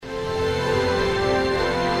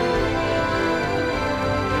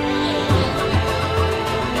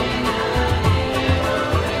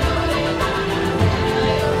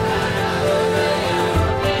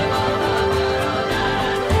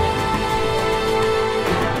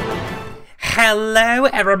Hello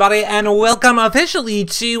everybody and welcome officially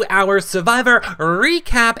to our Survivor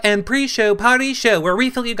recap and pre-show party show where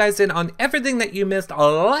we fill you guys in on everything that you missed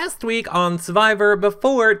last week on Survivor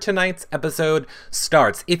before tonight's episode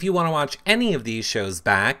starts. If you want to watch any of these shows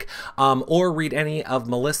back or read any of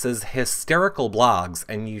Melissa's hysterical blogs,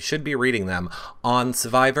 and you should be reading them on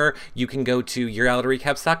Survivor, you can go to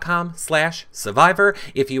yourrealityrecaps.com/Survivor.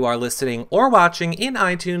 If you are listening or watching in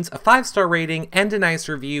iTunes, a 5-star rating and a nice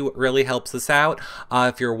review really helps us out.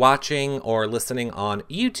 If you're watching or listening on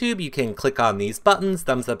YouTube, you can click on these buttons,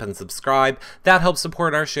 thumbs up and subscribe. That helps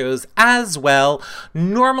support our shows as well.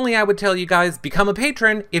 Normally, I would tell you guys, become a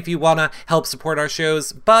patron if you want to help support our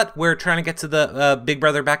shows, but we're trying to get to the Big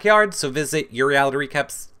Brother backyard, so visit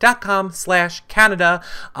yourrealityrecaps.com/Canada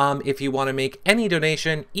if you want to make any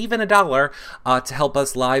donation, even $1, to help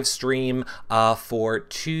us live stream for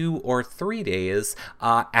 2 or 3 days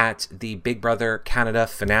at the Big Brother Canada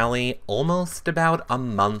finale, almost about a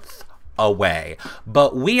month away.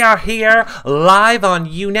 But we are here live on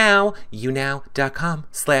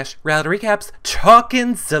younow.com/realityrecaps,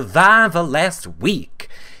 talking Survivor last week.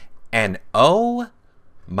 And oh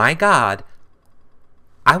my God,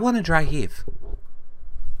 I want a dry heave.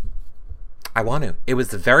 I want to. It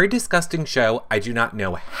was a very disgusting show. I do not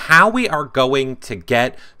know how we are going to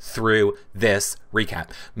get through this recap.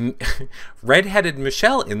 Redheaded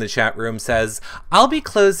Michelle in the chat room says, I'll be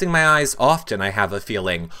closing my eyes often, I have a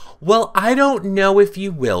feeling. Well, I don't know if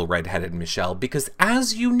you will, Redheaded Michelle, because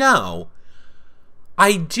as you know,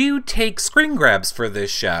 I do take screen grabs for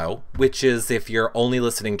this show, which is, if you're only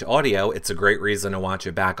listening to audio, it's a great reason to watch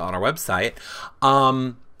it back on our website.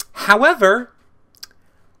 However,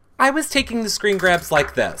 I was taking the screen grabs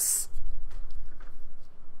like this.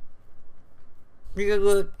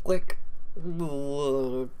 Click.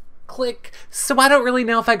 Click. So I don't really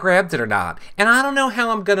know if I grabbed it or not. And I don't know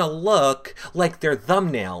how I'm gonna look like they're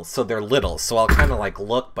thumbnails, so they're little. So I'll kind of like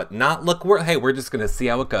look, but not look. Hey, we're just gonna see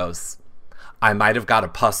how it goes. I might have got a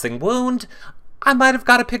pussing wound. I might have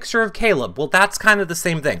got a picture of Caleb. Well, that's kind of the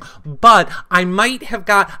same thing. But I might have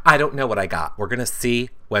got, I don't know what I got. We're gonna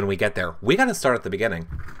see when we get there. We gotta start at the beginning.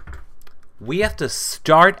 We have to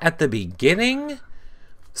start at the beginning.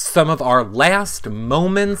 Some of our last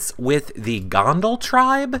moments with the Gondal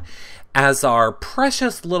tribe, as our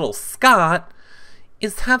precious little Scott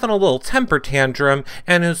is having a little temper tantrum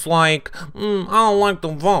and is like, I don't like the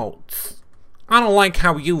votes. I don't like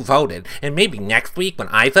how you voted. And maybe next week when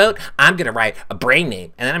I vote, I'm going to write a brain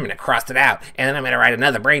name. And then I'm going to cross it out. And then I'm going to write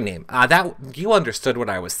another brain name. That you understood what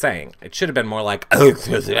I was saying. It should have been more like,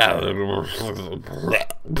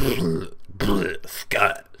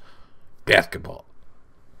 Scott. Basketball.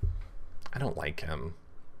 I don't like him.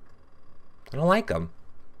 I don't like him.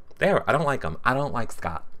 There, I don't like him. I don't like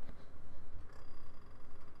Scott.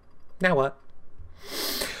 Now what?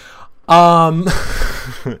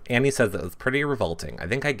 Annie says it was pretty revolting. I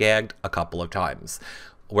think I gagged a couple of times.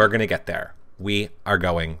 We're going to get there. We are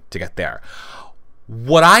going to get there.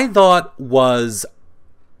 What I thought was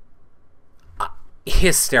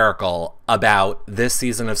hysterical about this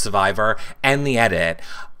season of Survivor and the edit,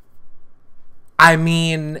 I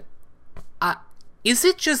mean, is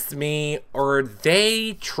it just me, or are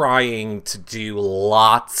they trying to do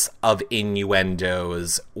lots of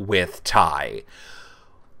innuendos with Ty?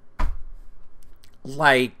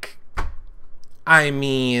 Like, I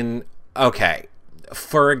mean, okay,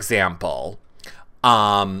 for example,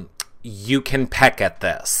 you can peck at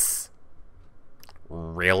this.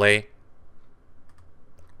 Really?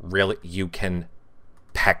 Really? You can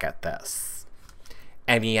peck at this.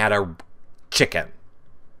 And he had a chicken.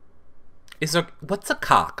 What's a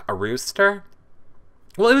cock? A rooster?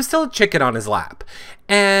 Well, it was still a chicken on his lap.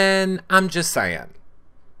 And I'm just saying,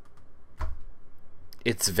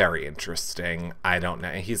 it's very interesting. I don't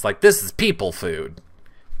know. He's like, this is people food.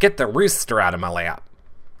 Get the rooster out of my lap.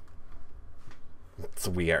 It's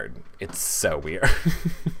weird. It's so weird.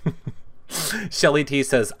 Shelly T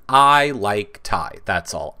says, I like Ty.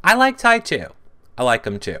 That's all. I like Ty too. I like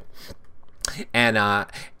him too. And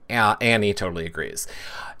Annie totally agrees.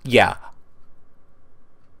 Yeah.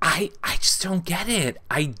 I just don't get it.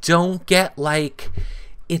 I don't get, like,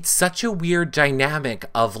 it's such a weird dynamic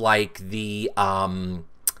of, like, the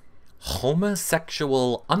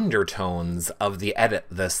homosexual undertones of the edit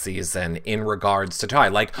this season in regards to Ty.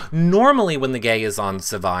 Like, normally when the gay is on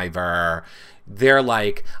Survivor, they're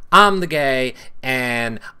like, I'm the gay,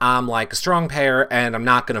 and I'm like a strong pair, and I'm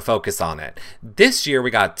not going to focus on it. This year we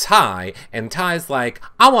got Ty, and Ty's like,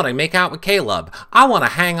 I want to make out with Caleb. I want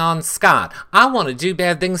to hang on Scott. I want to do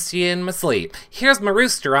bad things to you in my sleep. Here's my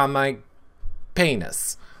rooster on my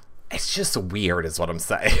penis. It's just weird is what I'm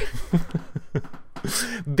saying.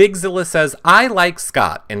 Big Zilla says, I like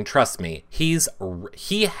Scott, and trust me, he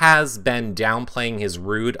has been downplaying his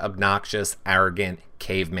rude, obnoxious, arrogant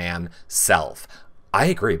caveman self. I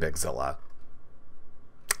agree, Big Zilla.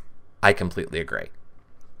 I completely agree.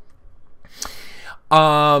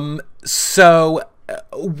 So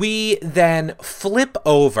we then flip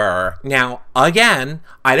over. Now, again,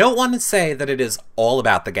 I don't want to say that it is all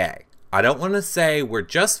about the gay. I don't want to say we're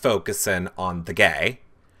just focusing on the gay,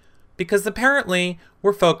 because apparently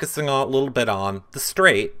we're focusing a little bit on the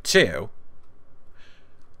straight, too.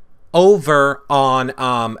 Over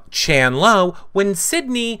on Chan-Lo, when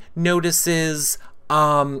Sydney notices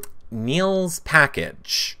Neil's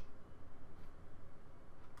package.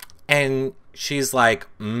 And she's like,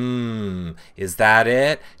 is that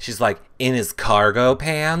it? She's like, in his cargo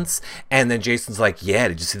pants? And then Jason's like, yeah,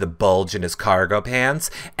 did you see the bulge in his cargo pants?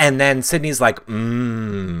 And then Sydney's like,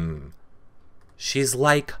 She's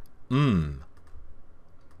like,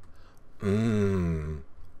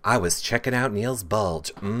 I was checking out Neil's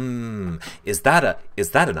bulge. Is that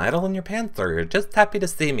an idol in your pants, or you're just happy to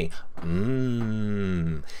see me?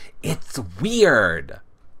 It's weird.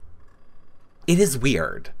 It is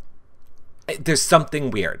weird. There's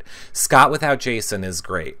something weird. Scott without Jason is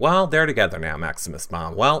great. Well, they're together now, Maximus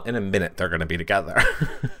Mom. Well, in a minute, they're going to be together.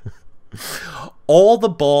 All the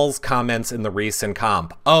Balls comments in the recent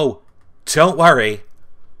comp. Oh, don't worry.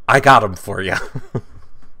 I got them for you.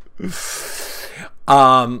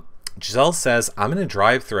 Giselle says, I'm going to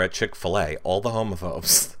drive through at Chick-fil-A. All the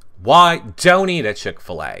homophobes. Why? Don't eat at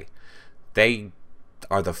Chick-fil-A. They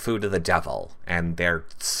are the food of the devil, and their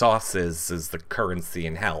sauces is the currency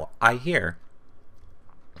in hell. I hear.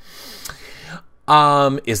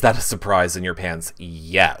 Is that a surprise in your pants?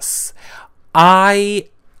 Yes. I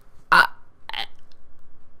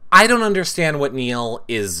don't understand what Neil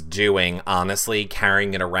is doing, honestly,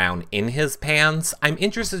 carrying it around in his pants. I'm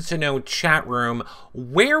interested to know, chat room,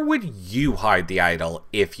 where would you hide the idol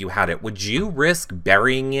if you had it? Would you risk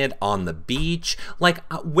burying it on the beach? Like,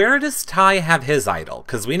 where does Ty have his idol?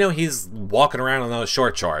 Because we know he's walking around in those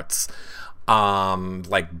short shorts,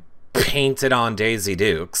 like painted on Daisy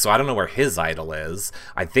Duke. So I don't know where his idol is.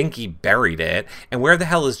 I think he buried it. And where the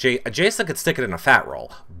hell is Jason could stick it in a fat roll,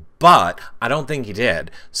 but I don't think he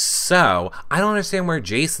did. So I don't understand where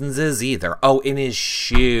Jason's is either. Oh, in his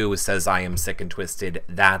shoe, says I Am Sick and Twisted.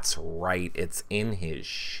 That's right. It's in his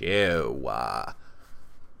shoe.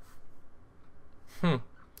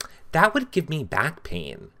 That would give me back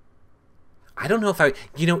pain. I don't know if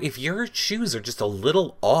if your shoes are just a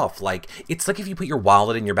little off, like, it's like if you put your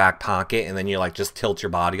wallet in your back pocket and then you like just tilt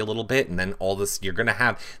your body a little bit and then all this, they're going to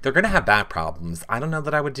have back problems. I don't know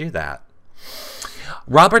that I would do that.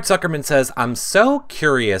 Robert Zuckerman says, I'm so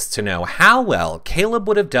curious to know how well Caleb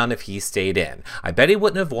would have done if he stayed in. I bet he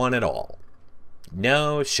wouldn't have won at all.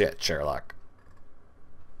 No shit, Sherlock.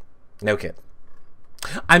 No kid.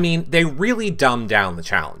 I mean, they really dumbed down the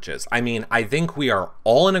challenges. I mean, I think we are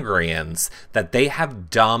all in agreement that they have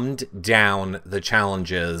dumbed down the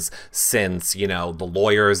challenges since, the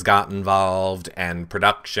lawyers got involved and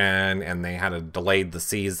production and they had to delay the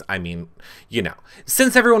season. I mean,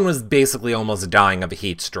 since everyone was basically almost dying of a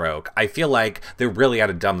heat stroke, I feel like they really had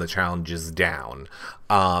to dumb the challenges down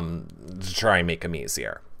to try and make them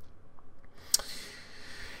easier.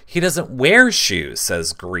 He doesn't wear shoes,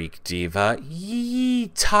 says Greek Diva.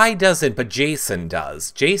 Ty doesn't, but Jason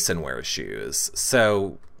does. Jason wears shoes.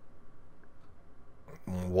 So,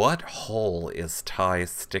 what hole is Ty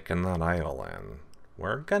sticking that idol in?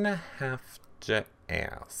 We're gonna have to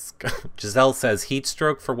ask. Giselle says, heat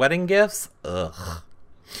stroke for wedding gifts? Ugh.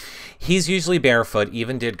 He's usually barefoot,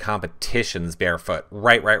 even did competitions barefoot.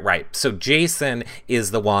 Right. So Jason is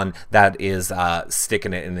the one that is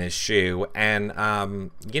sticking it in his shoe. And,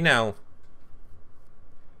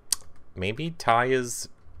 maybe Ty is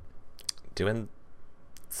doing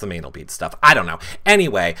some anal bead stuff. I don't know.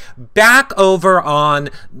 Anyway, back over on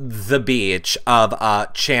the beach of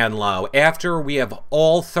Chan-Lo. After we have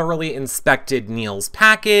all thoroughly inspected Neil's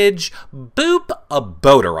package, boop, a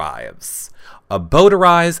boat arrives.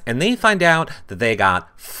 And they find out that they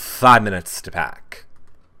got 5 minutes to pack.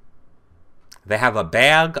 They have a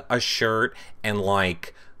bag, a shirt, and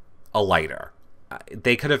like a lighter.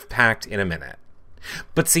 They could have packed in a minute.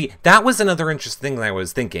 But see, that was another interesting thing that I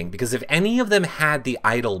was thinking, because if any of them had the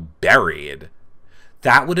idol buried,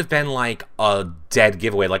 that would have been like a dead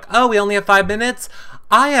giveaway. Like, oh, we only have 5 minutes?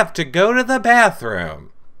 I have to go to the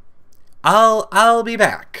bathroom. I'll be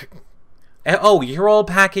back. Oh, you're all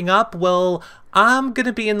packing up? Well, I'm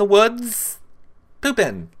gonna be in the woods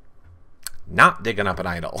pooping, not digging up an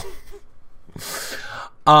idol.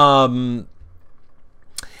 I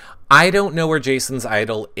don't know where Jason's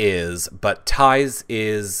idol is, but Ty's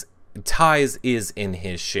is in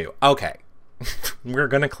his shoe. Okay. We're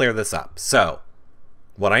going to clear this up. So,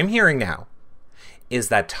 what I'm hearing now is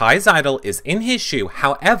that Ty's idol is in his shoe.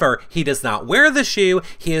 However, he does not wear the shoe.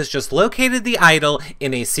 He has just located the idol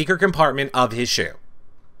in a secret compartment of his shoe.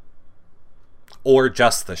 Or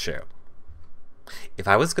just the shoe. If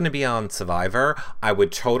I was going to be on Survivor, I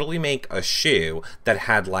would totally make a shoe that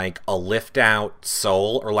had like a lift out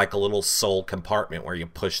sole or like a little sole compartment where you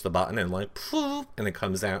push the button and like poof, and it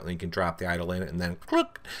comes out and you can drop the idol in it and then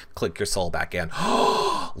click your sole back in.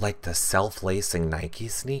 Like the self-lacing Nike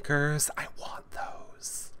sneakers. I want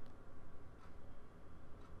those.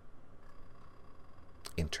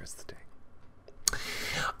 Interesting.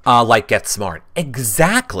 Like Get Smart.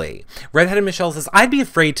 Exactly. Redheaded Michelle says, I'd be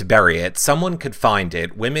afraid to bury it. Someone could find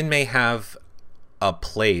it. Women may have a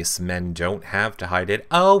place men don't have to hide it.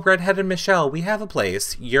 Oh, Redheaded Michelle, we have a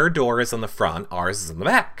place. Your door is in the front. Ours is in the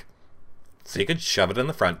back. So you could shove it in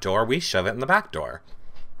the front door. We shove it in the back door.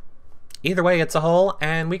 Either way, it's a hole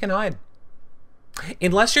and we can hide.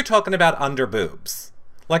 Unless you're talking about under boobs.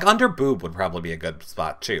 Like under boob would probably be a good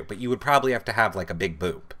spot too. But you would probably have to have like a big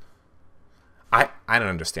boob. I don't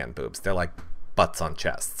understand boobs. They're like butts on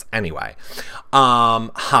chests. Anyway.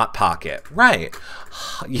 Hot Pocket. Right.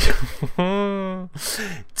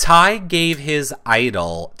 Ty gave his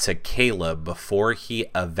idol to Caleb before he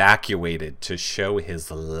evacuated to show his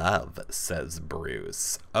love, says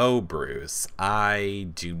Bruce. Oh, Bruce, I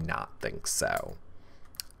do not think so.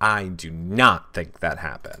 I do not think that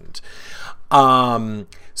happened.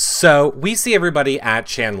 So we see everybody at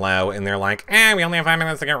Chandlo and they're like, we only have 5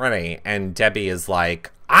 minutes to get ready. And Debbie is like,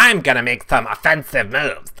 I'm going to make some offensive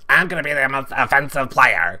moves. I'm going to be the most offensive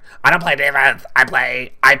player. I don't play defense. I don't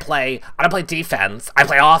play defense. I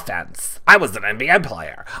play offense. I was an NBA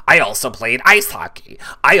player. I also played ice hockey.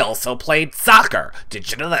 I also played soccer.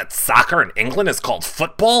 Did you know that soccer in England is called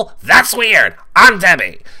football? That's weird. I'm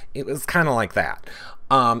Debbie. It was kind of like that.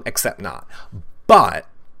 Except not. But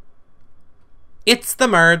it's the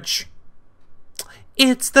merge.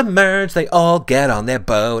 It's the merge. They all get on their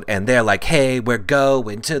boat and they're like, hey, we're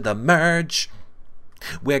going to the merge.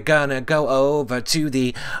 We're gonna go over to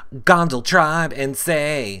the Gondal tribe and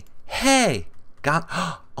say, hey,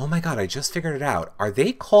 oh my god, I just figured it out. Are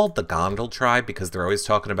they called the Gondal tribe because they're always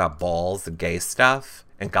talking about balls and gay stuff?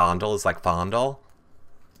 And Gondal is like fondle?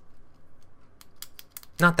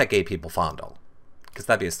 Not that gay people fondle. Because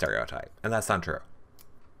that'd be a stereotype. And that's not true.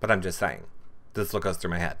 But I'm just saying. This is what goes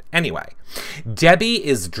through my head. Anyway. Debbie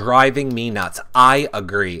is driving me nuts. I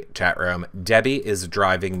agree, chat room. Debbie is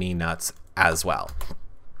driving me nuts as well.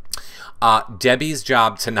 Debbie's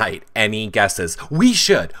job tonight. Any guesses? We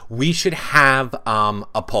should have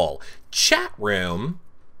a poll. Chat room.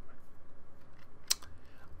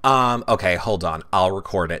 Okay, hold on. I'll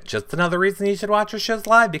record it. Just another reason you should watch our shows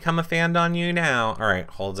live. Become a fan on you now. All right,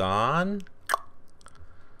 hold on.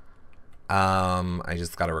 I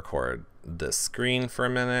just got to record this screen for a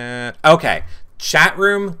minute. Okay, chat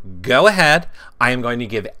room, go ahead. I am going to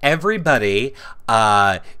give everybody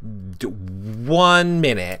 1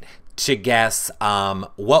 minute to guess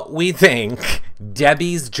what we think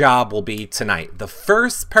Debbie's job will be tonight. The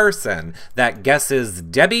first person that guesses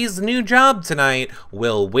Debbie's new job tonight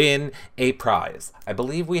will win a prize. I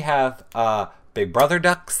believe we have Big Brother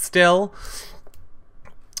ducks still.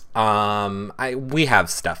 We have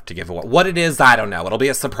stuff to give away. What it is, I don't know. It'll be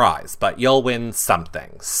a surprise, but you'll win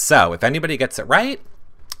something. So if anybody gets it right,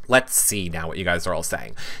 let's see now what you guys are all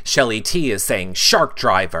saying. Shelly T is saying shark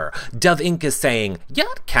driver. Dove Inc. is saying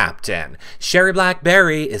yacht captain. Sherry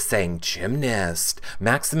Blackberry is saying gymnast.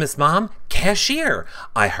 Maximus Mom, cashier.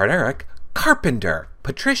 I Heart Eric, carpenter.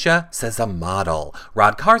 Patricia says a model.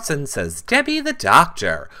 Rod Carson says Debbie the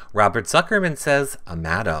doctor. Robert Zuckerman says a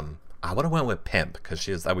madam. I would have went with pimp because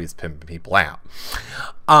she is always pimping people out.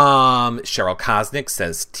 Cheryl Kosnick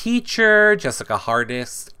says teacher. Jessica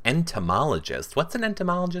Hardis, entomologist. What's an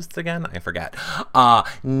entomologist again? I forget.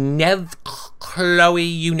 Nev Chloe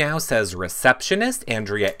You Now says receptionist.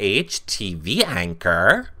 Andrea H, TV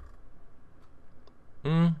anchor.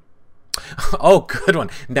 Oh, good one.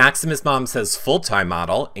 Maximus Mom says full-time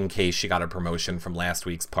model, in case she got a promotion from last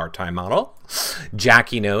week's part-time model.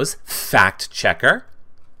 Jackie knows fact checker.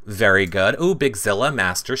 Very good. Ooh, Big Zilla,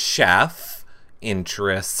 master chef.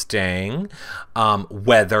 Interesting.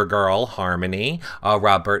 Weather girl, Harmony.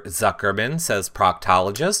 Robert Zuckerman says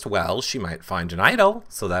proctologist. Well, she might find an idol,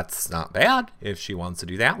 so that's not bad if she wants to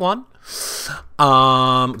do that one.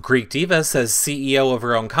 Greek Diva says CEO of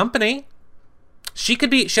her own company. She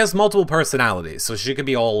has multiple personalities, so she could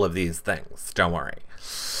be all of these things. Don't worry.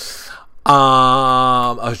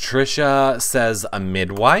 Trisha says a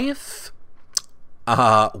midwife.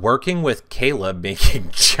 Working with Caleb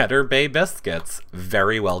making Cheddar Bay biscuits.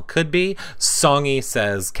 Very well could be. Songy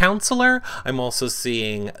says counselor. I'm also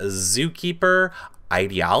seeing zookeeper.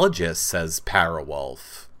 Ideologist, says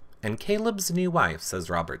Parawolf. And Caleb's new wife, says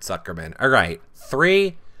Robert Zuckerman. All right.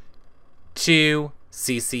 3, 2,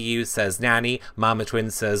 CCU, says nanny. Mama Twin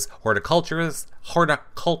says horticultural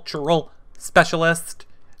specialist.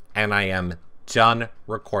 And I am done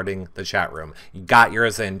recording the chat room. You got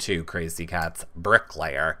yours in too, Crazy Cats.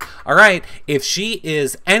 Bricklayer. All right. If she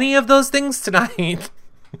is any of those things tonight,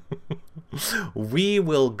 we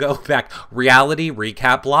will go back. Reality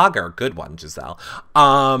recap blogger. Good one, Giselle.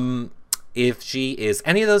 If she is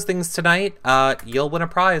any of those things tonight, you'll win a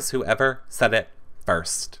prize, whoever said it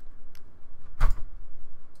first.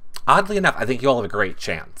 Oddly enough, I think you all have a great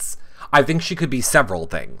chance. I think she could be several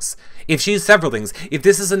things. If she's several things, if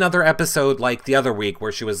this is another episode like the other week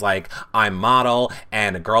where she was like, I'm model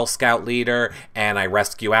and a Girl Scout leader and I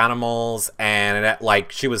rescue animals, and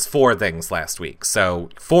like she was 4 things last week. So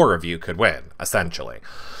 4 of you could win, essentially.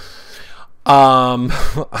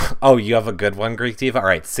 Oh, you have a good one, Greek Diva? All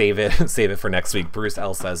right, save it for next week. Bruce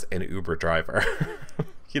L says an Uber driver.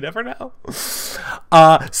 You never know.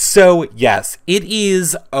 So yes, it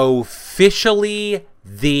is officially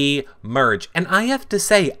the merge. And I have to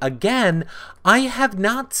say, again, I have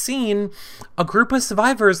not seen a group of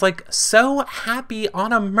survivors like so happy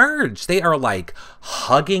on a merge. They are like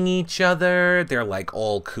hugging each other. They're like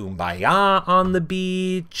all kumbaya on the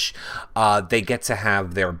beach. They get to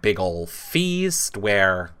have their big old feast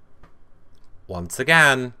where, once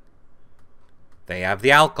again, they have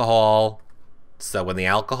the alcohol. So when the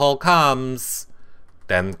alcohol comes,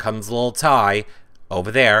 then comes little Ty over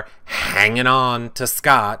there, hanging on to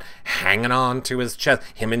Scott, hanging on to his chest.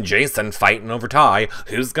 Him and Jason fighting over Ty.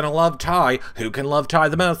 Who's gonna love Ty? Who can love Ty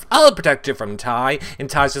the most? I'll protect you from Ty. And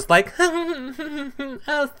Ty's just like,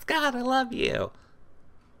 oh, Scott, I love you.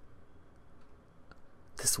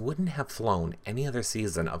 This wouldn't have flown any other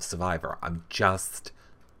season of Survivor. I'm just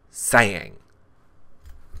saying.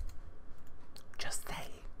 Just saying.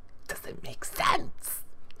 Does it make sense?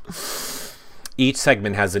 Each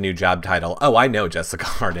segment has a new job title. Oh, I know, Jessica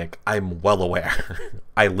Hardick. I'm well aware.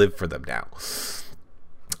 I live for them now.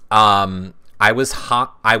 I was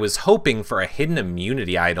hoping for a hidden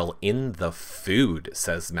immunity idol in the food,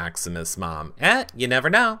 says Maximus' mom. You never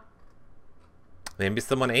know. Maybe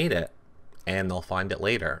someone ate it, and they'll find it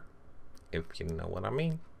later, if you know what I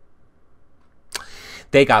mean.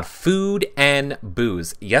 They got food and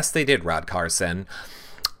booze. Yes, they did, Rod Carson.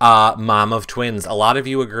 Mom of Twins, a lot of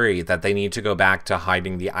you agree that they need to go back to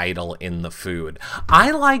hiding the idol in the food. I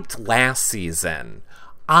liked last season.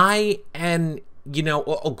 Granted,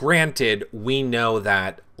 we know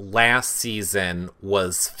that last season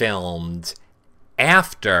was filmed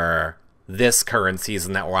after this current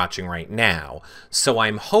season that we're watching right now. So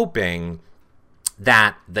I'm hoping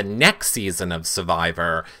that the next season of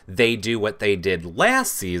Survivor, they do what they did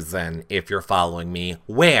last season, if you're following me,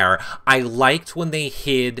 where I liked when they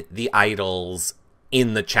hid the idols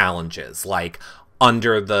in the challenges, like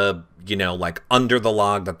under the, under the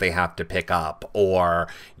log that they have to pick up, or,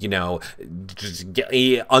 just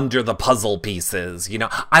under the puzzle pieces.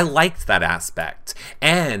 I liked that aspect.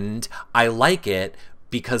 And I like it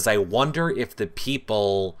because I wonder if the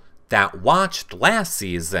people that watched last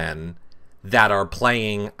season that are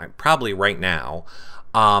playing probably right now,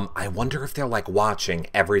 I wonder if they're like watching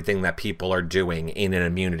everything that people are doing in an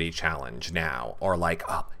immunity challenge now, or like,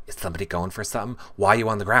 oh, is somebody going for something? Why are you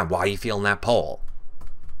on the ground? Why are you feeling that pole?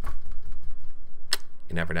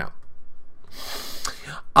 You never know.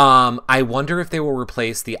 I wonder if they will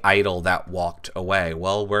replace the idol that walked away.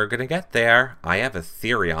 Well, we're gonna get there. I have a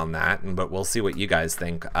theory on that, but we'll see what you guys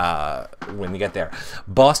think when we get there.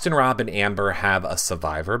 Boston Rob and Amber have a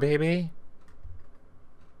Survivor baby.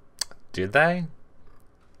 Did they?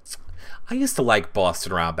 I used to like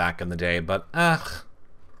Boston Rob back in the day, but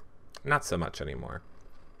not so much anymore.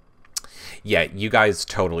 Yeah, you guys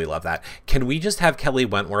totally love that. Can we just have Kelly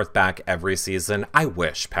Wentworth back every season? I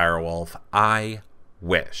wish, Parawolf. I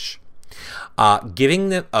wish.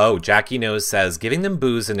 Jackie Knows says, giving them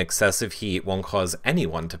booze in excessive heat won't cause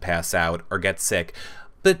anyone to pass out or get sick.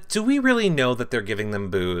 But do we really know that they're giving them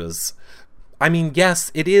booze? I mean,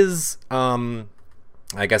 yes, it is, I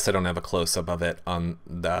guess I don't have a close-up of it on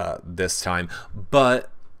this time,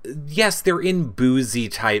 but yes, they're in boozy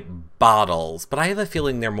type bottles, but I have a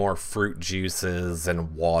feeling they're more fruit juices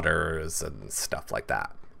and waters and stuff like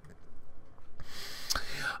that.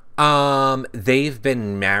 They've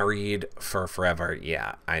been married for forever.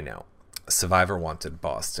 Yeah, I know. Survivor wanted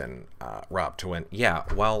Boston, Rob, to win. Yeah,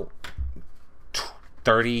 well,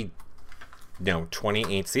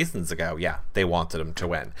 28 seasons ago, yeah, they wanted him to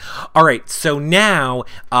win. All right, so now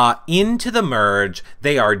into the merge,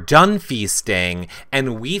 they are done feasting,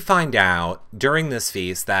 and we find out during this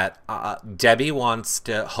feast that Debbie wants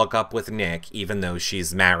to hook up with Nick, even though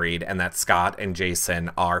she's married, and that Scott and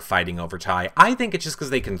Jason are fighting over Ty. I think it's just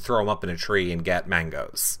because they can throw him up in a tree and get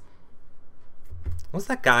mangoes. What's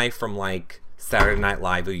that guy from, like, Saturday Night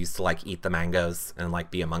Live who used to, like, eat the mangoes and,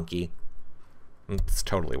 like, be a monkey? It's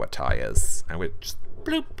totally what Ty is. I would just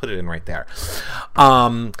bloop, put it in right there.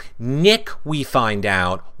 Nick, we find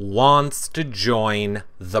out, wants to join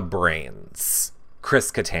the Brains.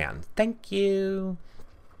 Chris Kattan. Thank you.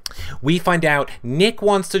 We find out Nick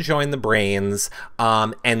wants to join the Brains,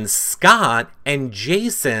 and Scott and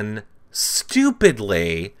Jason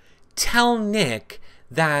stupidly tell Nick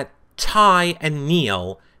that Ty and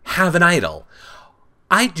Neil have an idol.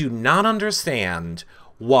 I do not understand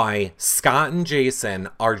why Scott and Jason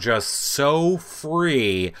are just so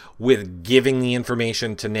free with giving the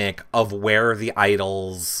information to Nick of where the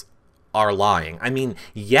idols are lying. I mean,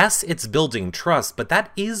 yes, it's building trust, but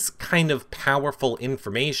that is kind of powerful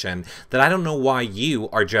information that I don't know why you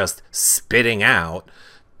are just spitting out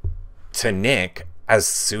to Nick as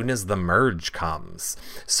soon as the merge comes.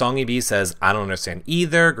 Songy B says, I don't understand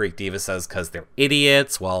either. Greek Diva says, because they're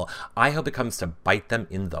idiots. Well, I hope it comes to bite them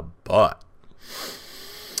in the butt.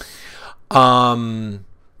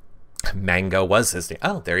 Mango was his name.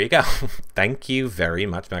 Oh, there you go. Thank you very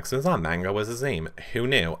much, Maximus on. Mango was his name. Who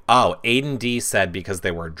knew? Oh, Aiden D said because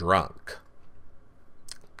they were drunk.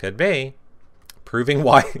 Could be. Proving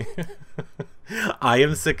why. I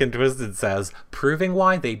Am Sick and Twisted says, proving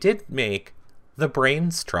why they did make the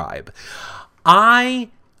Brains tribe. Look,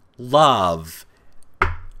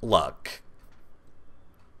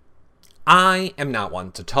 I am not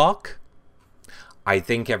one to talk. I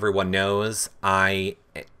think everyone knows I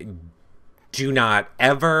do not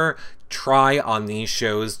ever try on these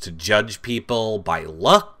shows to judge people by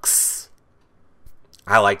looks.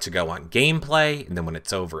 I like to go on gameplay, and then when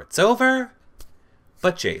it's over, it's over.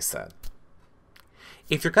 But Jason,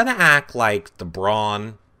 if you're gonna act like the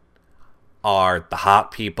Brawn are the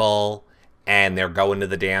hot people and they're going to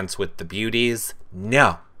the dance with the beauties,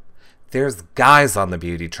 no. There's guys on the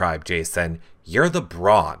beauty tribe, Jason. You're the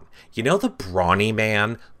Brawn. You know the brawny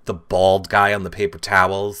man, the bald guy on the paper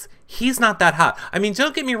towels? He's not that hot. I mean,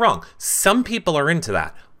 don't get me wrong. Some people are into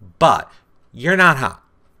that, but you're not hot.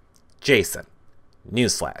 Jason,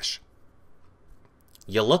 newsflash.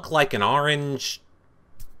 You look like an orange,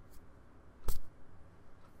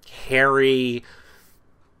 hairy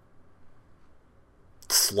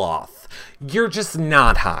sloth. You're just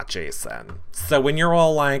not hot, Jason. So when you're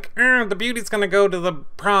all like, the beauty's gonna go to the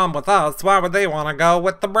prom with us, why would they want to go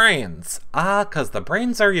with the Brains? Because the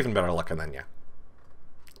Brains are even better looking than you.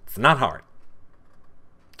 It's not hard.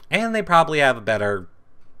 And they probably have a better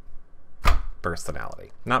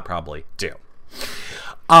personality. Not probably, do.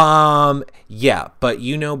 Yeah, but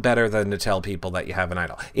you know better than to tell people that you have an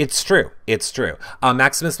idol. It's true. It's true.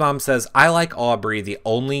 Maximus Mom says, I like Aubrey, the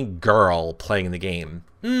only girl playing the game.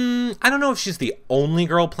 I don't know if she's the only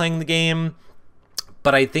girl playing the game,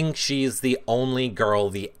 but I think she's the only girl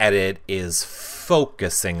the edit is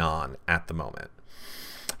focusing on at the moment.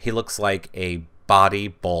 He looks like a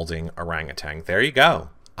body-balding orangutan. There you go.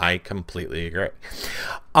 I completely agree.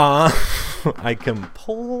 I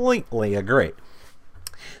completely agree.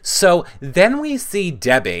 So then we see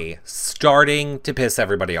Debbie starting to piss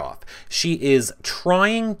everybody off. She is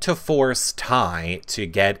trying to force Ty to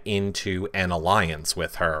get into an alliance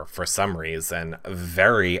with her for some reason,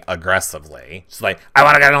 very aggressively. She's like, I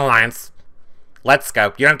want to get an alliance. Let's go.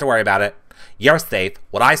 You don't have to worry about it. You're safe.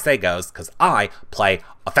 What I say goes, because I play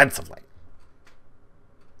offensively.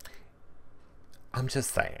 I'm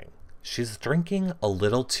just saying. She's drinking a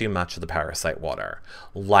little too much of the parasite water.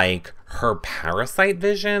 Like, her parasite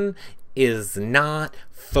vision is not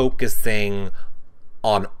focusing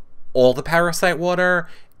on all the parasite water,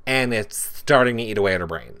 and it's starting to eat away at her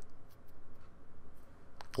brain.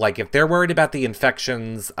 Like, if they're worried about the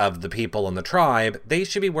infections of the people in the tribe, they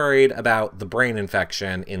should be worried about the brain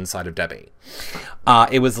infection inside of Debbie.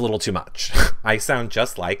 It was a little too much. I sound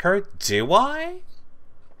just like her. Do I?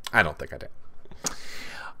 I don't think I do.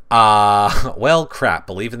 Well, crap.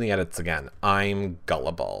 Believe in the edits again. I'm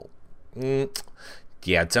gullible.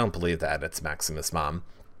 Yeah, don't believe the edits, Maximus Mom.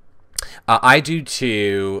 I do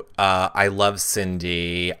too. I love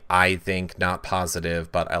Cindy. I think not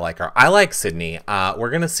positive, but I like her. I like Sydney. We're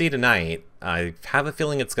going to see tonight. I have a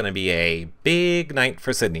feeling it's going to be a big night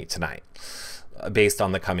for Sydney tonight. based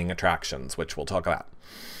on the coming attractions, which we'll talk about.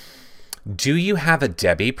 Do you have a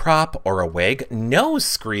Debbie prop or a wig? No,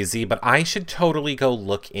 Screezy, but I should totally go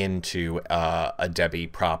look into a Debbie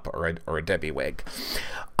prop or a Debbie wig.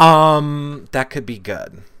 That could be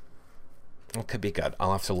good. It could be good.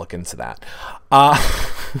 I'll have to look into that.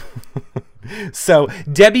 So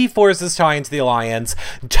Debbie forces Ty into the alliance.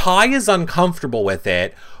 Ty is uncomfortable with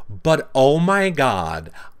it, but oh my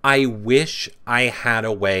God, I wish I had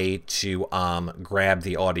a way to grab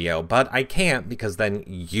the audio, but I can't because then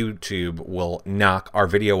YouTube will knock our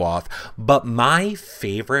video off. But my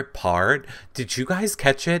favorite part, did you guys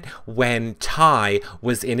catch it? When Ty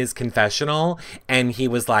was in his confessional and he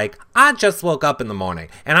was like, I just woke up in the morning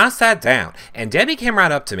and I sat down and Debbie came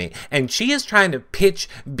right up to me and she is trying to pitch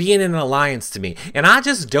being in an alliance to me and I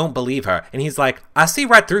just don't believe her. And he's like, I see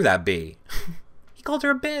right through that B. He called her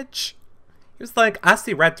a bitch. He was like, I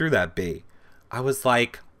see right through that B. I was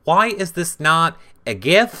like, why is this not a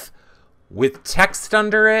GIF with text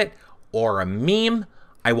under it or a meme?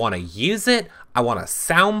 I want to use it. I want a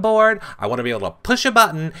soundboard. I want to be able to push a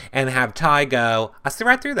button and have Ty go, I see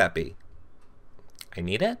right through that B. I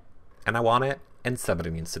need it, and I want it, and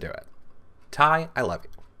somebody needs to do it. Ty, I love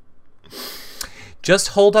you. Just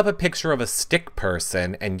hold up a picture of a stick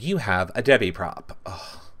person, and you have a Debbie prop.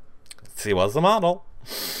 Oh, she was a model.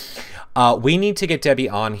 We need to get Debbie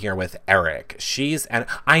on here with Eric. And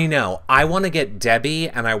I know, I want to get Debbie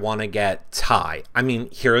and I want to get Ty. I mean,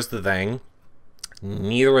 here's the thing.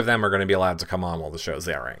 Neither of them are going to be allowed to come on while the show's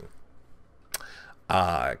airing.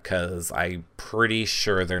 Because I'm pretty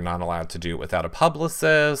sure they're not allowed to do it without a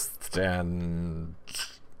publicist and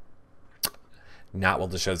not while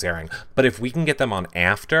the show's airing. But if we can get them on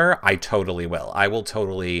after, I totally will. I will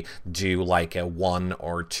totally do like a 1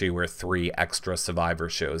 or 2 or 3 extra Survivor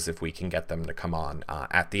shows if we can get them to come on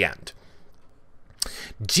at the end.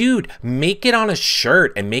 Dude, make it on a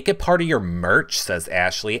shirt and make it part of your merch, says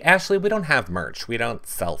Ashley. Ashley, we don't have merch. We don't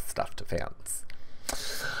sell stuff to fans.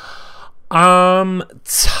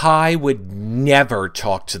 Ty would never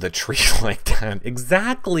talk to the tree like that.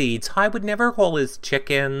 Exactly. Ty would never call his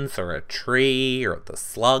chickens or a tree or the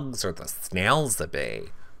slugs or the snails a bee.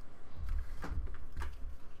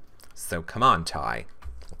 So come on, Ty.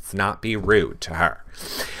 Let's not be rude to her.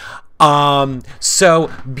 So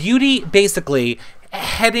Beauty, basically,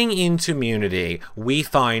 heading into Immunity, we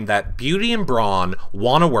find that Beauty and Braun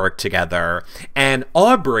want to work together, and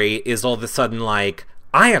Aubrey is all of a sudden like,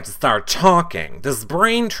 I have to start talking. This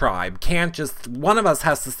brain tribe can't just, one of us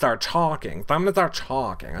has to start talking. So I'm going to start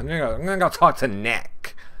talking. I'm going to go talk to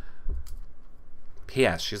Nick.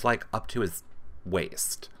 P.S. She's like up to his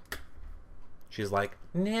waist. She's like,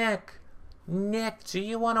 Nick, do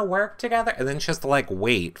you want to work together? And then she has to like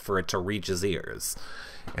wait for it to reach his ears.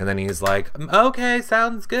 And then he's like, okay,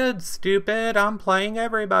 sounds good, stupid. I'm playing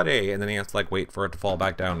everybody. And then he has to like wait for it to fall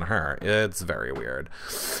back down to her. It's very weird.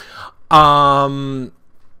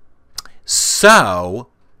 So,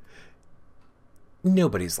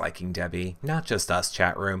 nobody's liking Debbie. Not just us,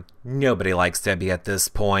 chat room. Nobody likes Debbie at this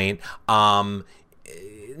point.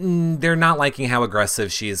 They're not liking how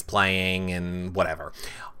aggressive she's playing and whatever.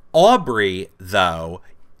 Aubrey, though,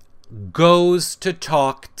 goes to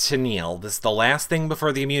talk to Neil. This is the last thing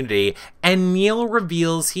before the immunity. And Neil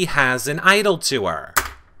reveals he has an idol to her.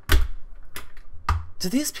 Do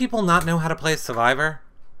these people not know how to play Survivor?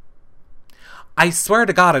 I swear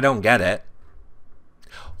to God, I don't get it.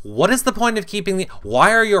 What is the point of keeping the...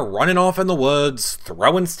 Why are you running off in the woods,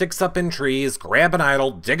 throwing sticks up in trees, grabbing idol,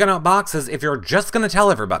 digging up boxes if you're just going to tell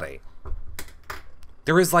everybody?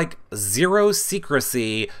 There is like zero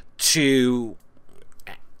secrecy to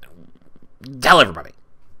tell everybody.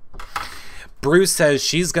 Bruce says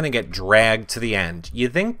she's going to get dragged to the end. You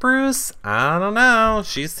think, Bruce? I don't know.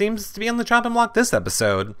 She seems to be on the chopping block this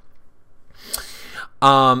episode.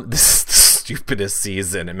 This is the stupidest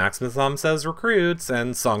season. And Maximus Mom says recruits,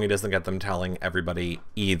 and Songy doesn't get them telling everybody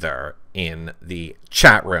either in the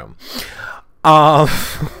chat room.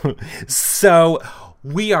 So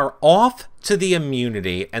we are off to the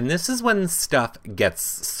immunity, and this is when stuff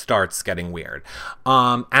starts getting weird.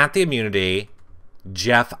 At the immunity,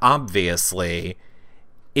 Jeff obviously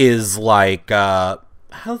is like,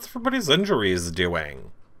 how's everybody's injuries doing?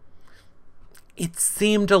 It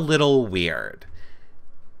seemed a little weird.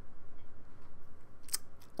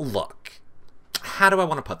 Look, how do I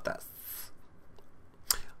want to put this?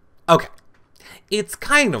 Okay, it's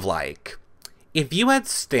kind of like if you had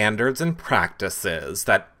standards and practices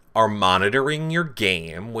that are monitoring your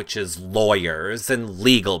game, which is lawyers and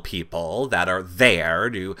legal people that are there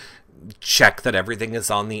to check that everything is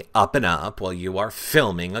on the up and up while you are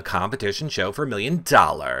filming a competition show for $1 million.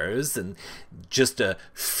 And just a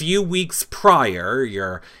few weeks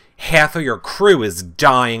prior, half of your crew is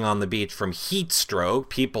dying on the beach from heat stroke.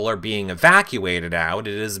 People are being evacuated out.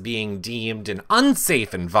 It is being deemed an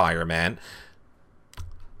unsafe environment.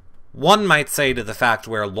 One might say to the fact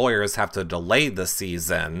where lawyers have to delay the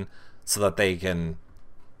season so that they can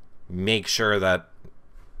make sure that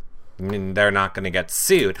they're not going to get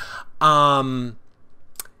sued.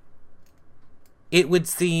 It would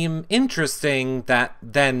seem interesting that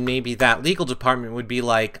then maybe that legal department would be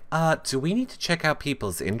like, do we need to check out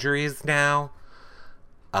people's injuries now?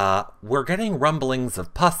 We're getting rumblings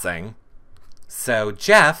of pussing. So,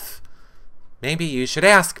 Jeff, maybe you should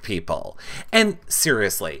ask people. And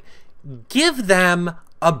seriously, give them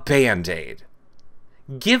a Band-Aid.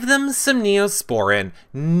 Give them some Neosporin.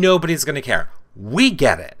 Nobody's going to care. We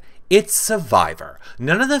get it. It's Survivor.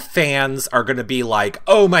 None of the fans are going to be like,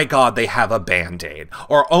 oh my god, they have a Band-Aid.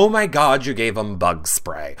 Or, oh my god, you gave them bug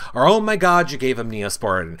spray. Or, oh my god, you gave them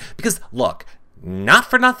Neosporin. Because, look, not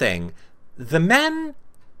for nothing, the men...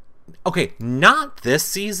 Okay, not this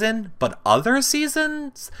season, but other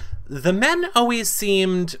seasons, the men always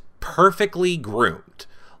seemed perfectly groomed.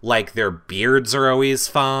 Like, their beards are always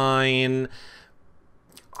fine.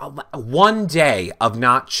 One day of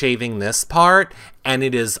not shaving this part, and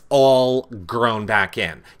it is all grown back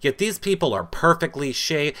in. Yet these people are perfectly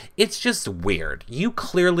shaved. It's just weird. You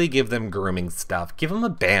clearly give them grooming stuff. Give them a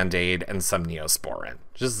Band-Aid and some Neosporin.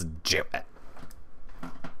 Just do it.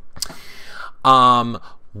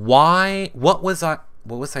 What was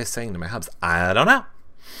I saying to my hubs? I don't know.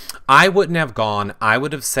 I wouldn't have gone. I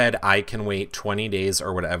would have said I can wait 20 days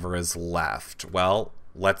or whatever is left. Well,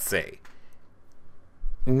 let's see.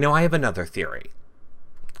 No, I have another theory.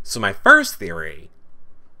 So my first theory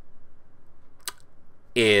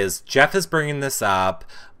is Jeff is bringing this up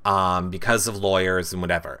because of lawyers and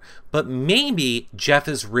whatever. But maybe Jeff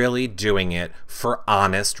is really doing it for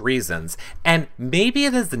honest reasons. And maybe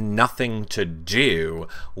it has nothing to do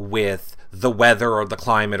with the weather or the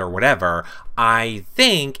climate or whatever. I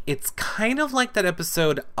think it's kind of like that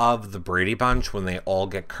episode of the Brady Bunch when they all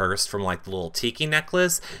get cursed from like the little tiki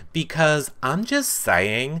necklace, because I'm just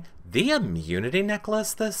saying the immunity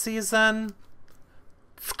necklace this season,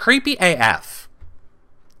 it's creepy AF.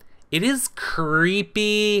 It is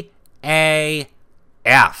creepy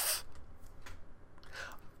AF.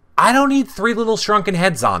 I don't need 3 little shrunken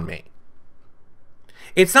heads on me.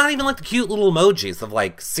 It's not even like the cute little emojis of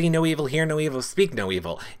like, see no evil, hear no evil, speak no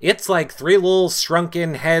evil. It's like 3 little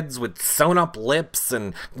shrunken heads with sewn up lips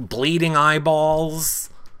and bleeding eyeballs.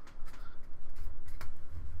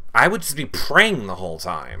 I would just be praying the whole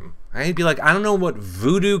time. I'd be like, I don't know what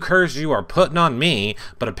voodoo curse you are putting on me,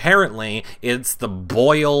 but apparently it's the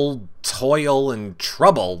boil, toil, and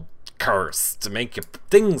trouble curse to make your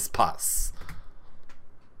things pus.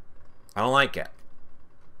 I don't like it.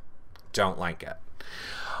 Don't like it.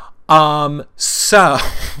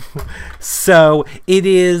 So it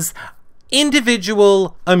is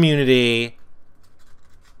individual immunity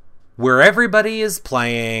where everybody is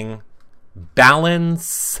playing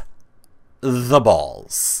balance the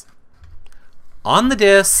balls. On the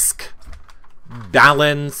disc,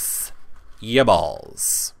 balance your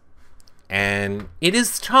balls. And it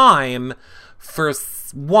is time for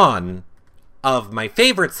one of my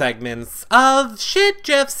favorite segments of Shit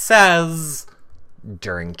Jeff Says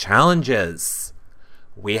during challenges.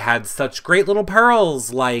 We had such great little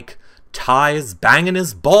pearls like Ty's banging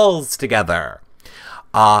his balls together.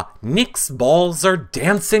 Nick's balls are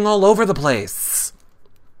dancing all over the place.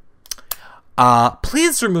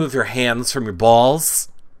 Please remove your hands from your balls.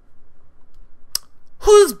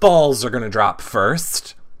 Whose balls are going to drop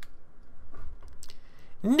first?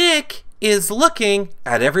 Nick is looking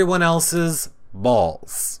at everyone else's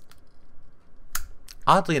balls.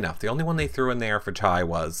 Oddly enough, the only one they threw in there for Ty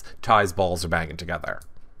was Ty's balls are banging together.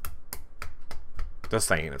 Just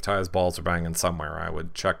saying, if Ty's balls are banging somewhere, I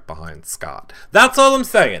would check behind Scott. That's all I'm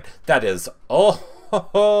saying. That is all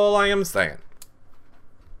I am saying.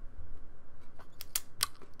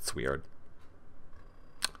 It's weird.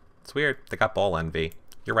 It's weird. They got ball envy.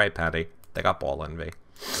 You're right, Patty. They got ball envy.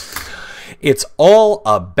 It's all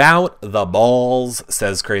about the balls,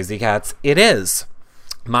 says Crazy Cats. It is.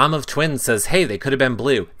 Mom of Twins says, hey, they could have been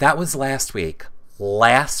blue. That was last week.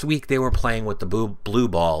 Last week they were playing with the blue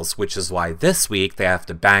balls, which is why this week they have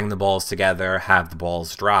to bang the balls together, have the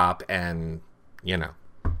balls drop, and, you know.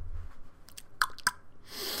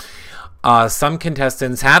 Some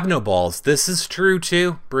contestants have no balls. This is true,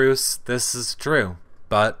 too, Bruce. This is true.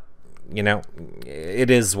 But, you know,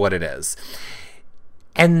 it is what it is.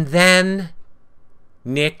 And then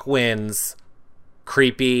Nick wins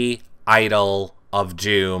creepy Idol of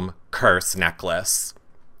Doom curse necklace.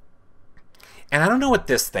 And I don't know what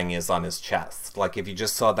this thing is on his chest. Like, if you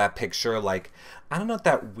just saw that picture, like, I don't know if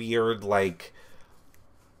that weird, like,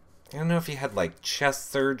 I don't know if he had, like,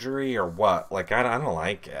 chest surgery or what. Like, I don't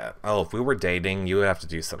like it. Oh, if we were dating, you would have to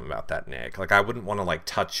do something about that, Nick. Like, I wouldn't want to, like,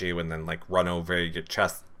 touch you and then, like, run over your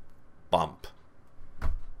chest bump.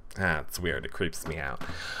 It's weird. It creeps me out.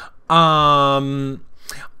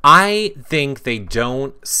 I think they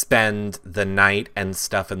don't spend the night and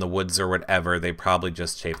stuff in the woods or whatever. They probably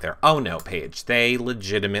just shape their... Oh, no, Paige. They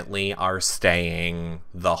legitimately are staying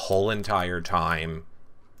the whole entire time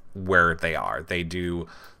where they are. They do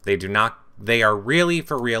not... They are really,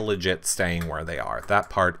 for real, legit staying where they are. That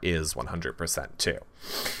part is 100% too.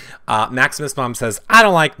 Maximus' mom says, I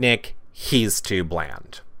don't like Nick. He's too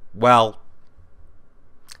bland. Well...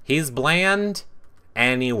 He's bland,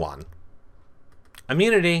 and he won.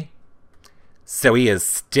 Immunity. So he is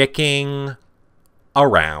sticking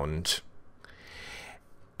around.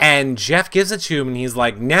 And Jeff gives it to him, and he's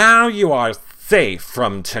like, now you are safe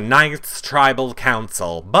from tonight's tribal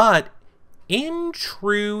council. But in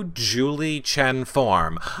true Julie Chen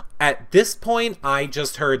form, at this point, I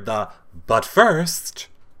just heard the, but first,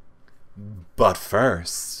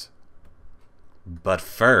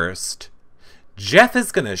 Jeff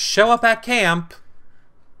is going to show up at camp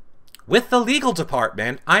with the legal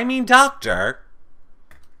department, doctor,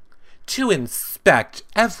 to inspect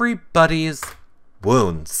everybody's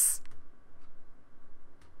wounds.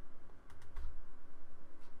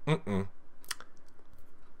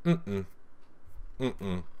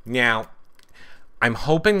 Now, I'm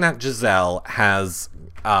hoping that Giselle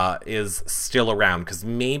is still around, because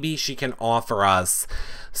maybe she can offer us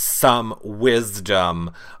some wisdom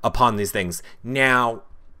upon these things. Now,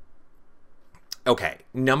 okay,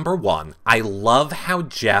 number one, I love how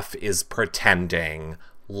Jeff is pretending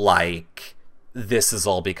like this is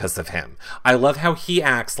all because of him. I love how he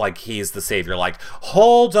acts like he's the savior. Like,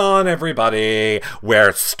 hold on, everybody.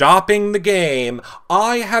 We're stopping the game.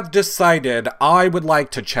 I have decided I would like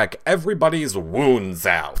to check everybody's wounds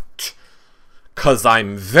out, 'cause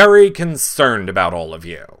I'm very concerned about all of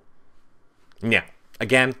you. Now,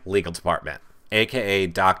 again, legal department, aka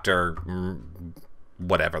Dr.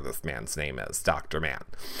 whatever this man's name is, Dr. Man.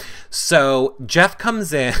 So Jeff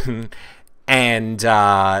comes in and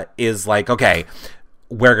is like, okay,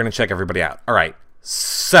 we're going to check everybody out. All right,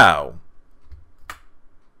 so...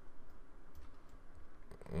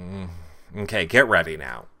 Okay, get ready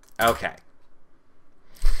now. Okay.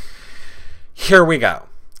 Here we go.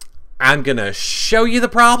 I'm going to show you the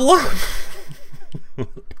problem.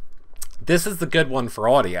 This is the good one for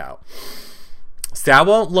audio. See, I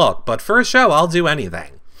won't look, but for a show, I'll do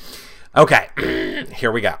anything. Okay,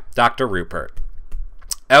 here we go. Dr. Rupert.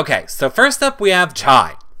 Okay, so first up we have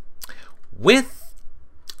Ty with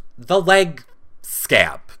the leg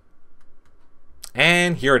scab.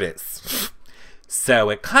 And here it is. So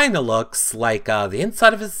it kind of looks like the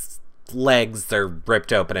inside of his legs are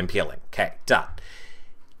ripped open and peeling. Okay, done.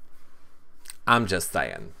 I'm just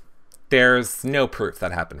saying. There's no proof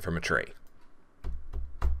that happened from a tree.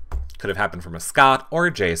 Could have happened from a Scott or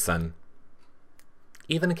a Jason.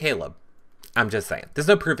 Even a Caleb. I'm just saying. There's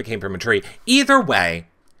no proof it came from a tree. Either way,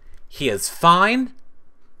 he is fine.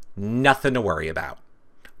 Nothing to worry about.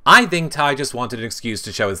 I think Ty just wanted an excuse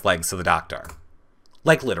to show his legs to the doctor.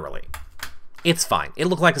 Like, literally. It's fine. It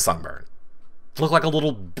looked like a sunburn. It looked like a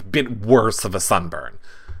little bit worse of a sunburn.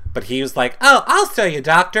 But he was like, oh, I'll show you,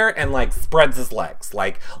 doctor, and, like, spreads his legs.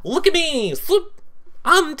 Like, look at me! Swoop!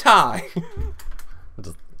 I'm Ty! I'm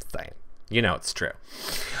just saying. You know it's true.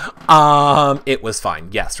 It was fine.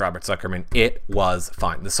 Yes, Robert Zuckerman, it was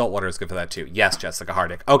fine. The salt water is good for that, too. Yes, Jessica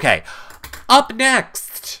Hardick. Okay, up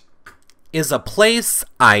next is a place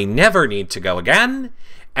I never need to go again,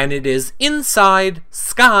 and it is inside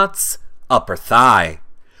Scott's upper thigh,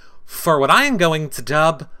 for what I am going to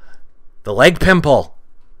dub the leg pimple.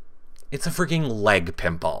 It's a freaking leg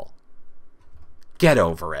pimple. Get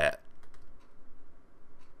over it.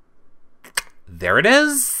 There it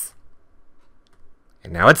is.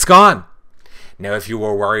 And now it's gone. Now, if you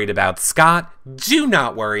were worried about Scott, do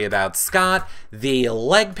not worry about Scott. The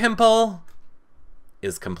leg pimple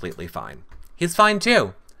is completely fine. He's fine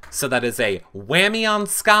too. So that is a whammy on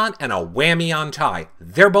Scott and a whammy on Ty.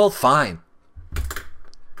 They're both fine.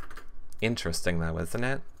 Interesting though, isn't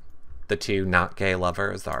it? The two not gay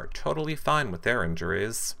lovers are totally fine with their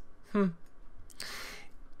injuries.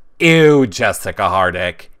 Ew, Jessica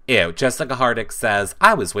Hardick. Ew. Jessica Hardick says,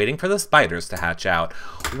 I was waiting for the spiders to hatch out.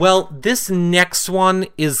 Well, this next one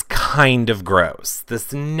is kind of gross.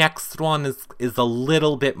 This next one is a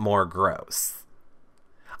little bit more gross.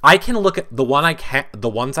 I can look at the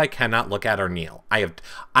ones I cannot look at are Neil.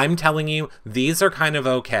 I'm telling you, these are kind of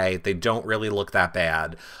okay. They don't really look that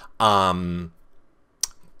bad.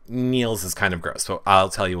 Neil's is kind of gross, so I'll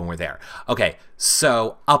tell you when we're there. Okay,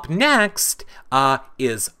 so up next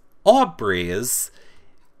is Aubrey's,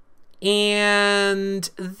 and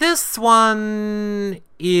this one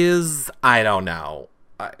is, I don't know.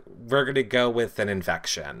 We're gonna go with an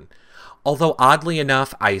infection. Although, oddly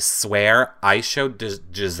enough, I swear, I showed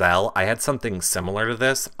Giselle, I had something similar to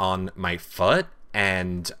this on my foot,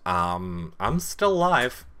 and I'm still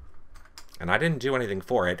alive. And I didn't do anything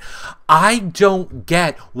for it. I don't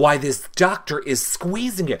get why this doctor is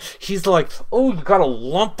squeezing it. He's like, oh, you got a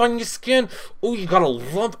lump on your skin? Oh, you got a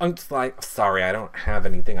lump? I'm just like, sorry, I don't have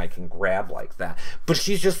anything I can grab like that. But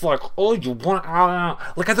she's just like, oh, you want...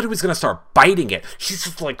 Like, I thought he was going to start biting it. She's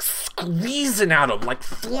just like squeezing at him, like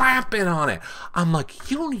flapping on it. I'm like,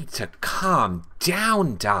 you need to calm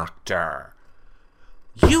down, doctor.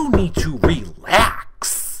 You need to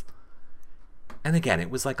relax. And again, it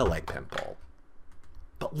was like a leg pimple.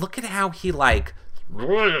 But look at how he like...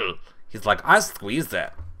 He's like, I squeezed it.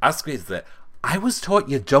 I squeezed it. I was taught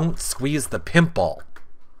you don't squeeze the pimple.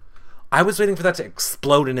 I was waiting for that to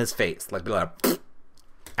explode in his face. Like, be like,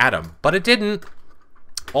 at him. But it didn't.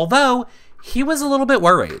 Although, he was a little bit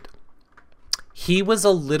worried. He was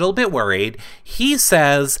a little bit worried. He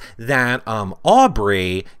says that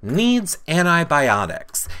Aubrey needs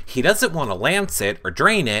antibiotics. He doesn't want to lance it or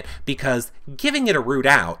drain it because giving it a root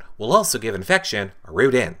out will also give infection a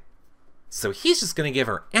root in. So he's just going to give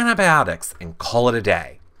her antibiotics and call it a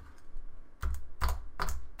day.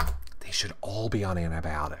 They should all be on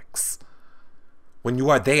antibiotics. When you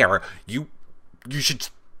are there, you should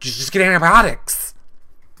just get antibiotics.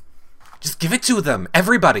 Just give it to them.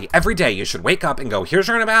 Everybody, every day, you should wake up and go, here's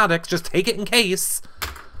your antibiotics. Just take it in case.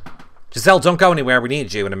 Giselle, don't go anywhere. We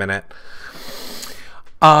need you in a minute.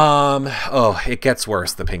 Oh, it gets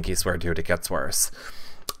worse. The pinky swear, dude, it gets worse.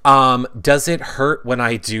 Does it hurt when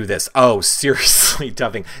I do this? Oh, seriously,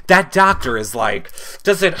 Duffing. That doctor is like,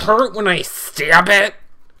 does it hurt when I stab it?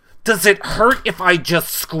 Does it hurt if I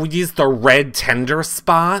just squeeze the red tender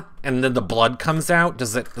spot and then the blood comes out?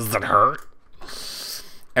 Does it hurt?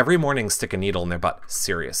 Every morning, stick a needle in their butt.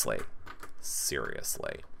 Seriously.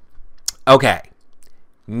 Seriously. Okay.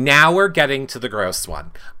 Now we're getting to the gross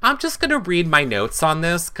one. I'm just going to read my notes on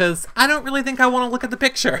this because I don't really think I want to look at the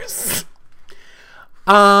pictures.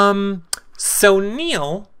 So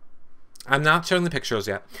Neil, I'm not showing the pictures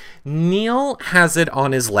yet. Neil has it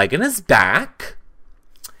on his leg and his back.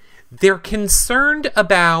 They're concerned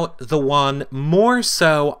about the one more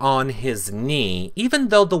so on his knee, even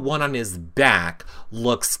though the one on his back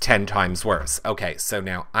looks 10 times worse. Okay, so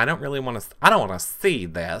now I don't want to see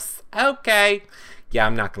this. Okay. Yeah,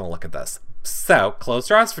 I'm not going to look at this. So, close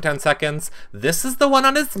your eyes for 10 seconds. This is the one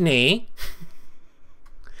on his knee.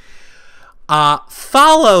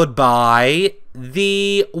 Followed by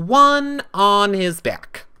the one on his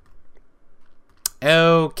back.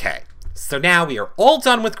 Okay. So now we are all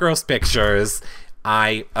done with gross pictures.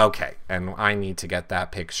 Okay, and I need to get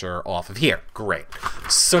that picture off of here. Great.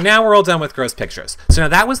 So now we're all done with gross pictures. So now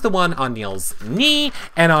that was the one on Neil's knee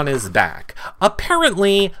and on his back.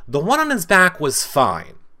 Apparently, the one on his back was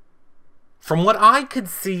fine. From what I could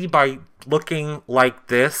see by looking like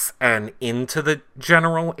this and into the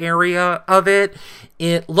general area of it,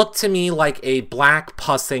 it looked to me like a black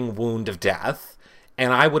pussing wound of death.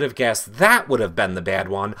 And I would have guessed that would have been the bad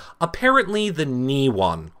one. Apparently, the knee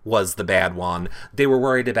one was the bad one. They were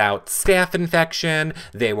worried about staph infection.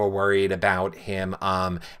 They were worried about him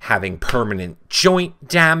having permanent joint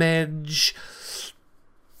damage.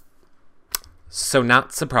 So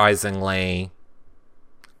not surprisingly,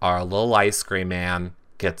 our little ice cream man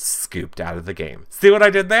gets scooped out of the game. See what I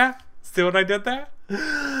did there? See what I did there?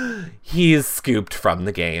 He is scooped from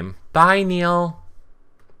the game. Bye, Neil.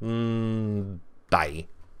 Bye.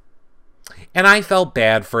 And I felt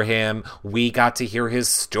bad for him. We got to hear his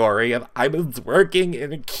story of, I was working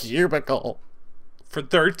in a cubicle for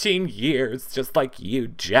 13 years, just like you,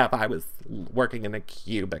 Jeff. I was working in a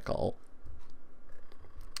cubicle.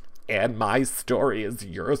 And my story is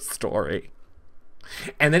your story.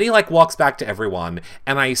 And then he walks back to everyone,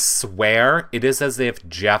 and I swear it is as if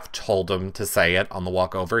Jeff told him to say it on the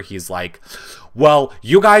walk over. He's like, well,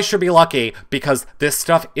 you guys should be lucky because this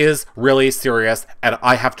stuff is really serious and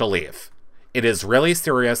I have to leave. It is really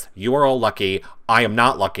serious. You are all lucky. I am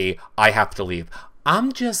not lucky. I have to leave.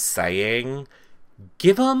 I'm just saying,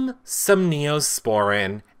 Give them some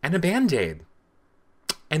Neosporin and a Band-Aid.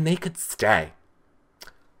 And they could stay.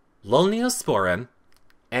 Little Neosporin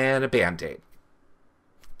and a Band-Aid.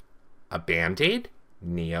 A Band-Aid,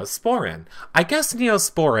 Neosporin. I guess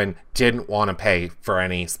Neosporin didn't want to pay for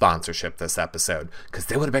any sponsorship this episode, because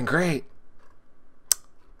they would have been great.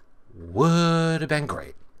 Would have been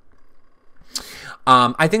great.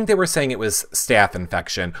 I think they were saying it was staph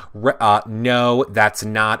infection. No, that's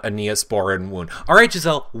not a Neosporin wound. All right,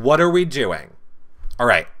 Giselle, what are we doing? All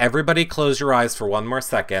right, everybody close your eyes for one more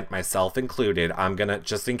second, myself included. I'm going to,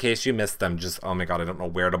 just in case you missed them, oh my God, I don't know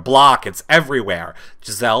where to block. It's everywhere.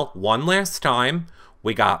 Giselle, one last time.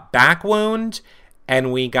 We got back wound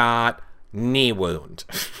and we got knee wound.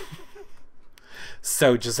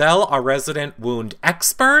 So, Giselle, our resident wound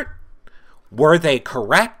expert, were they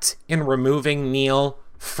correct in removing Neil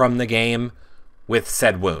from the game with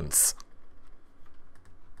said wounds?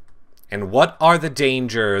 And what are the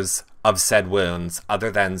dangers of said wounds other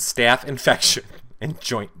than staph infection and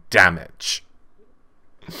joint damage?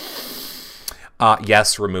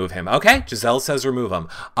 Yes, remove him. Okay, Giselle says remove him.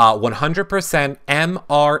 100%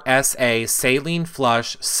 MRSA, saline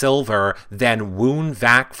flush, silver, then wound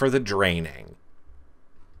vac for the draining.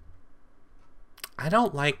 I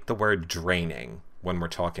don't like the word draining when we're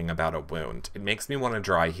talking about a wound. It makes me want to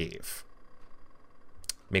dry heave.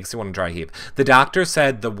 The doctor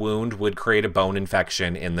said the wound would create a bone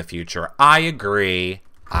infection in the future. I agree.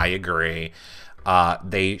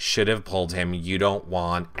 They should have pulled him. You don't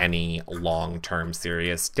want any long-term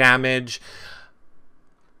serious damage.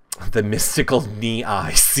 The mystical knee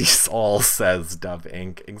eye sees all, says Dove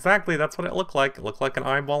Inc. Exactly, that's what it looked like. It looked like an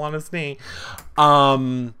eyeball on his knee.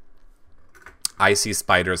 I see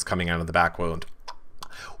spiders coming out of the back wound.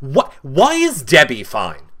 What? Why is Debbie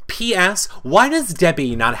fine? P.S. Why does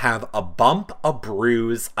Debbie not have a bump, a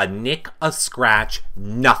bruise, a nick, a scratch?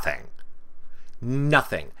 Nothing.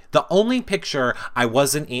 The only picture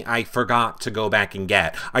I forgot to go back and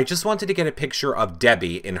get. I just wanted to get a picture of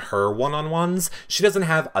Debbie in her one-on-ones. She doesn't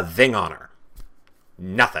have a thing on her.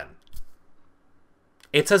 Nothing.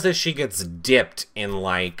 It's as if she gets dipped in,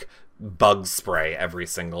 like, bug spray every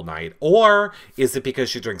single night. Or is it because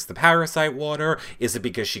she drinks the parasite water? Is it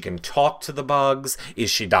because she can talk to the bugs? Is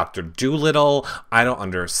she Dr. Doolittle? I don't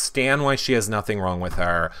understand why she has nothing wrong with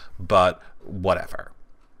her, but whatever.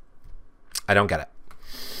 I don't get it.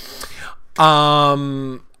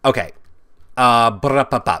 Okay.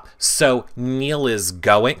 So Neil is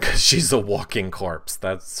going, because she's a walking corpse.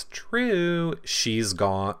 That's true. She's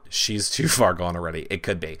gone. She's too far gone already. It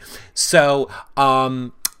could be. So,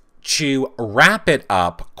 to wrap it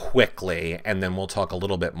up quickly, and then we'll talk a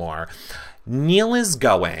little bit more. Neil is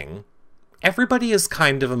going. Everybody is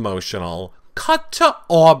kind of emotional. Cut to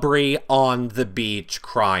Aubrey on the beach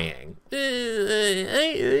crying. And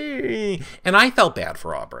I felt bad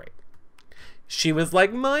for Aubrey. She was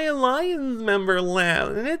like, my Alliance member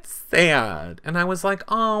left, and it's sad. And I was like,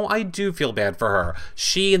 oh, I do feel bad for her.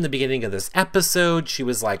 She, in the beginning of this episode, she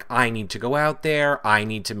was like, I need to go out there. I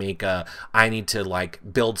need to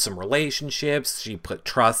build some relationships. She put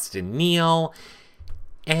trust in Neil.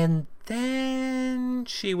 And then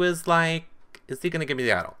she was like, is he going to give me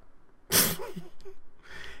the idol?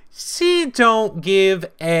 She don't give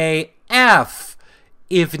a F.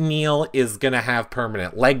 If Neil is going to have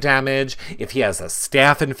permanent leg damage, if he has a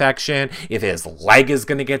staph infection, if his leg is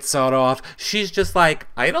going to get sawed off, she's just like,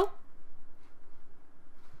 idol?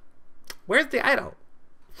 Where's the idol?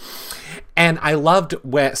 And I loved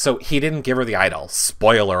so he didn't give her the idol.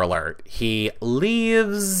 Spoiler alert. He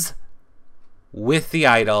leaves with the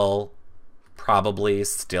idol, probably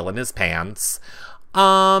still in his pants.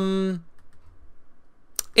 It's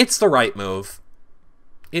the right move.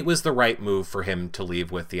 It was the right move for him to leave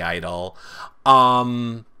with the idol.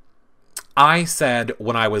 I said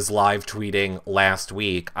when I was live tweeting last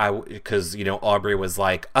week, because, Aubrey was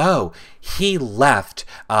like, oh, he left,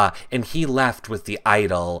 and he left with the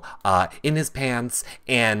idol in his pants,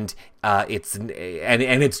 and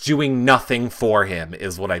it's doing nothing for him,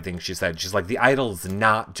 is what I think she said. She's like, the idol's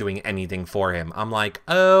not doing anything for him. I'm like,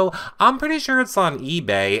 oh, I'm pretty sure it's on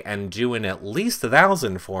eBay and doing at least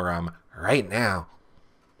 1,000 for him right now.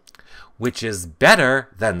 Which is better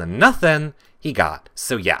than the nothing he got.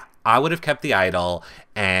 So yeah, I would have kept the idol,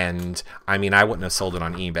 and I wouldn't have sold it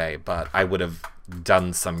on eBay, but I would have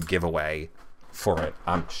done some giveaway for it,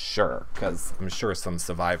 I'm sure, because I'm sure some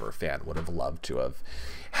Survivor fan would have loved to have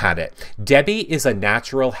had it. Debbie is a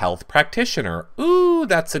natural health practitioner. Ooh,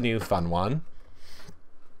 that's a new fun one.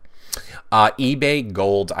 eBay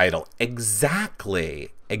gold idol.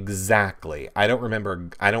 Exactly. I don't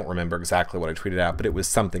remember exactly what I tweeted out, but it was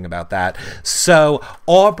something about that. So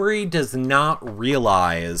Aubrey does not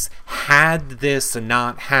realize, had this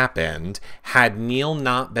not happened, had Neil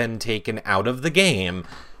not been taken out of the game,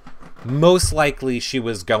 most likely she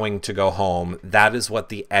was going to go home. That is what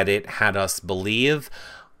the edit had us believe.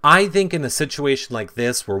 I think in a situation like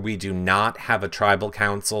this where we do not have a tribal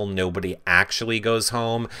council, nobody actually goes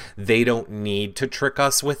home, they don't need to trick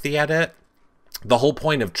us with the edit. The whole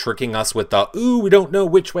point of tricking us with the, ooh, we don't know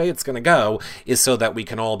which way it's going to go, is so that we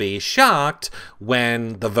can all be shocked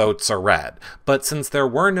when the votes are read. But since there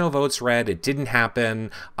were no votes read, it didn't happen.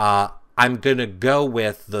 I'm going to go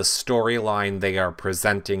with the storyline they are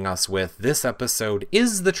presenting us with. This episode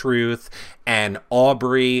is the truth, and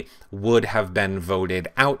Aubrey would have been voted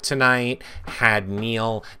out tonight had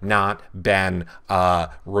Neil not been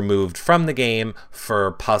removed from the game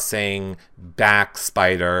for pussing back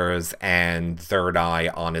spiders and third eye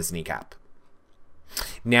on his kneecap.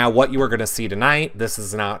 Now, what you are going to see tonight, this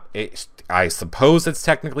is not, I suppose it's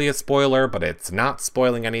technically a spoiler, but it's not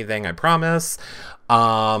spoiling anything, I promise.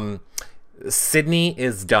 Sydney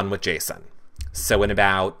is done with Jason. So in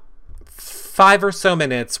about 5 or so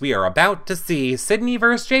minutes, we are about to see Sydney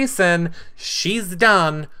versus Jason. She's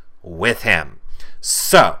done with him.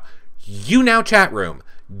 So, you now, chat room,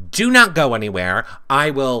 do not go anywhere. I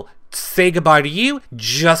will say goodbye to you.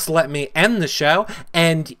 Just let me end the show.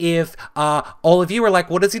 And if all of you are like,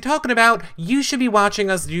 what is he talking about? You should be watching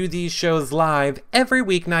us do these shows live every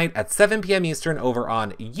weeknight at 7 p.m. Eastern over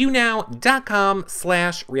on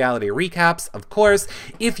younow.com/reality recaps. Of course,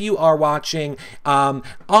 if you are watching on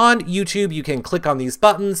YouTube, you can click on these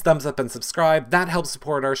buttons, thumbs up and subscribe. That helps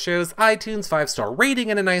support our shows. iTunes 5-star rating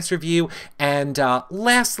and a nice review. And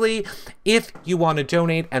lastly, if you want to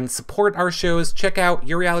donate and support our shows, check out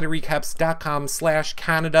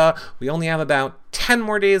yourrealityrecaps.com/Canada. We only have about 10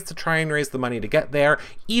 more days to try and raise the money to get there.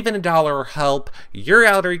 Even $1 will help.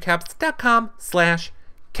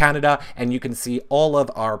 yourrealityrecaps.com/Canada. And you can see all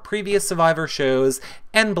of our previous Survivor shows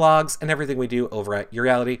and blogs and everything we do over at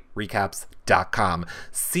yourrealityrecaps.com.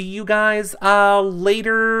 See you guys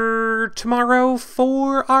later tomorrow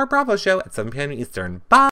for our Bravo show at 7 p.m. Eastern. Bye!